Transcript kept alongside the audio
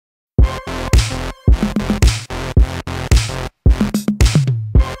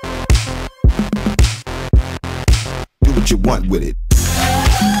want with it.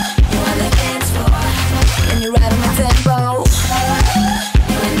 You on the dance floor, and you ride on my tempo.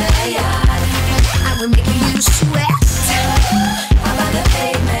 You in the yard, I will make you sweat. How about the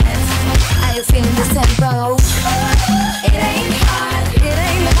pavement? Are you feeling this tempo? It ain't hard, it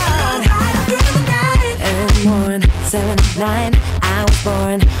ain't hard. Ride through the night. And morn, 7, 9, I was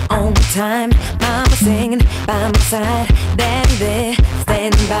born on time. Mama singing by my side, daddy there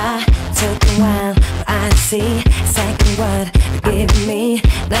standing by. Took a while, but I see second what you're giving me.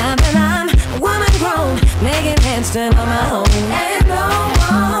 Now that I'm a woman grown, making handstand on my own, and no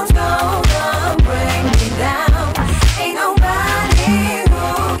one's gonna bring me down. Ain't nobody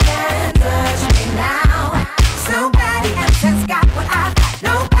who can touch me now. Nobody else has got what I've got.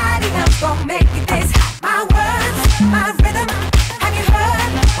 Nobody else gonna make it this hot. My words, my rhythm. Have you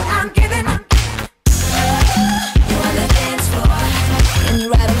heard what I'm giving? You on the dance floor, and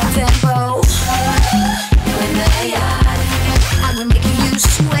you ride on my tempo. You in the yard, I'm making you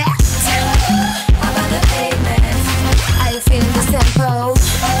sweat. How about the pavement? Are you feeling this tempo?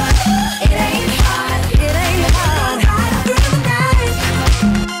 It ain't hard, it ain't hard. Ride through the night.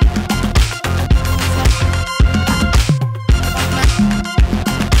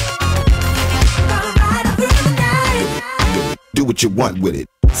 Gonna ride through the night. Do what you want with it.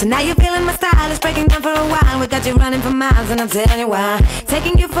 So now you're feeling my style, it's breaking down for a while. We got you running for miles and I'm telling you why.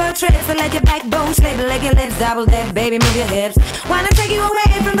 Taking you for a trip, so let your backbone slip. Let your lips double dip, baby, move your hips. Wanna take you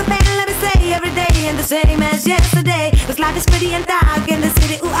away from the pain, let me say every day ain't the same as yesterday. Cause life is pretty and dark in the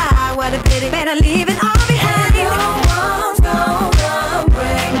city, ooh ah, what a pity. Better leave it all behind. And no one's gonna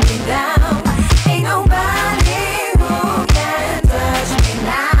bring me down. Ain't nobody who can touch me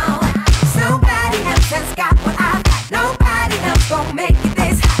now. Nobody else has got what I've got. Nobody else gon' make it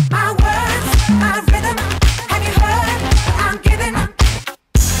this hot. My words, my rhythm. Have you heard what I'm giving?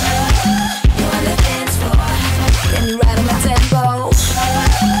 You on the dance floor, and you ride on my tempo.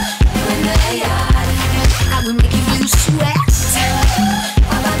 You in the yard, I will make you sweat.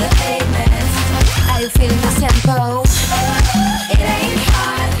 How about the pavement? Are you feeling this tempo? It ain't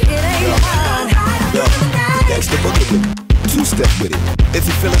hard, it ain't hard. Yo, extra boogie with it. Two-step with it. If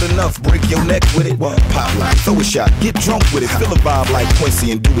you feel it enough, break your neck with it. Pop lock, throw a shot, get drunk with it. Feel a vibe like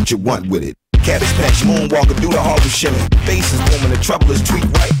Quincy and do what you want with it. Cabbage Patch, moonwalker, do the Harlem shimmy. Bass is booming, the trouble is tweet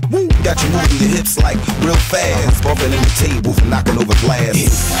right. Woo, got you moving your hips like real fast. Bumping in the tables and knocking over glass. You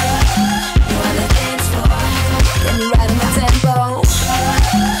on the dance floor, and you ride on my tempo.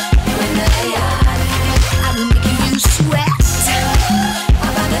 You in the yard, I'm making you sweat.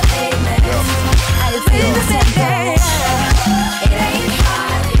 How about the pavement? Are you feeling the tempo? It ain't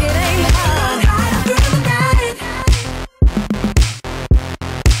hard, it ain't hard. Ride through the night.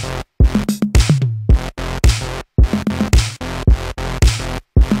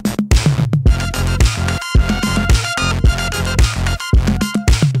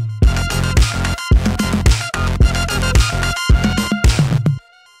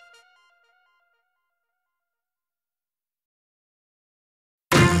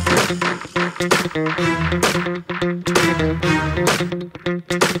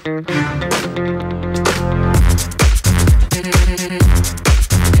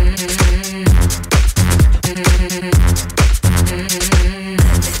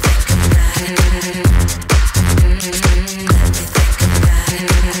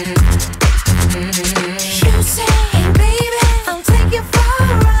 You say, hey baby, I'll take you for a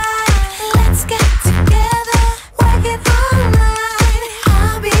ride. Let's get